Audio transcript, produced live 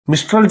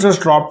Mistral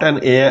just dropped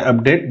an AI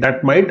update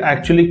that might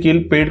actually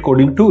kill paid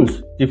coding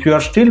tools. If you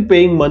are still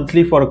paying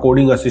monthly for a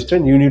coding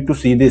assistant, you need to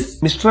see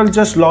this. Mistral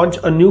just launched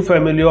a new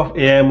family of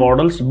AI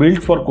models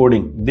built for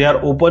coding. They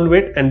are open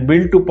weight and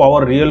built to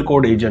power real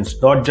code agents,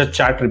 not just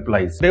chat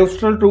replies.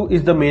 Devstral 2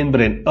 is the main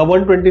brain, a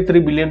 123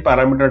 billion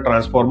parameter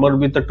transformer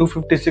with a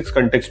 256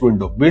 context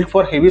window, built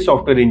for heavy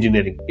software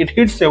engineering. It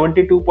hits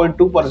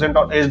 72.2%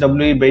 on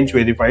SWE-bench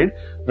Verified,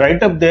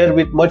 right up there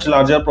with much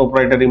larger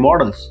proprietary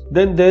models.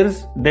 Then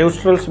there's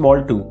Devstral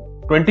Small 2.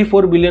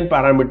 24 billion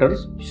parameters,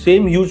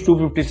 same huge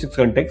 256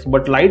 context,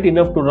 but light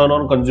enough to run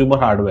on consumer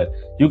hardware.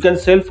 You can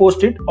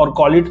self-host it or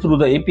call it through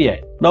the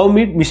API. Now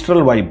meet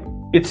Mistral Vibe.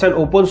 It's an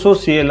open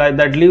source CLI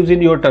that lives in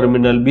your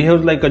terminal,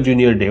 behaves like a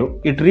junior dev.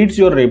 It reads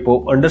your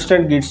repo,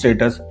 understands Git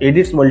status,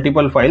 edits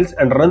multiple files,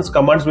 and runs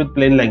commands with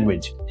plain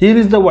language. Here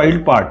is the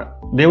wild part.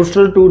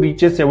 Devstral 2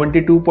 reaches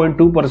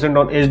 72.2%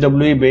 on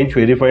SWE-bench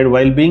Verified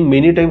while being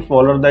many times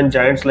smaller than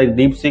giants like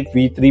DeepSeek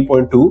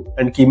v3.2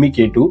 and Kimi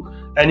K2,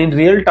 and in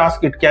real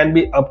tasks it can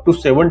be up to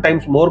 7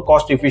 times more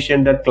cost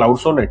efficient than Cloud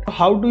Sonnet.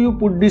 How do you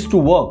put this to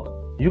work?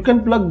 You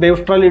can plug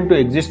Devstral into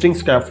existing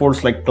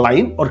scaffolds like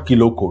Klein or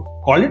Kilocode,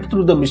 call it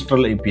through the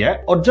Mistral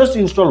API, or just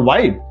install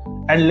Vibe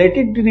and let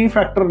it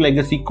refactor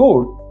legacy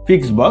code,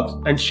 fix bugs,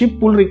 and ship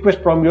pull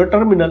requests from your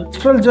terminal.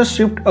 Mistral just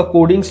shipped a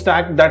coding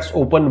stack that's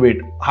open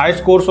weight, high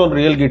scores on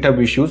real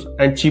GitHub issues,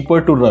 and cheaper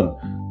to run.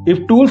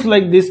 If tools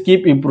like this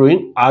keep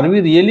improving, are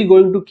we really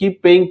going to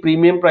keep paying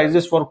premium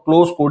prices for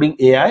close coding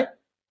AI?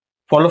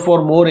 Follow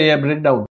for more AI breakdown.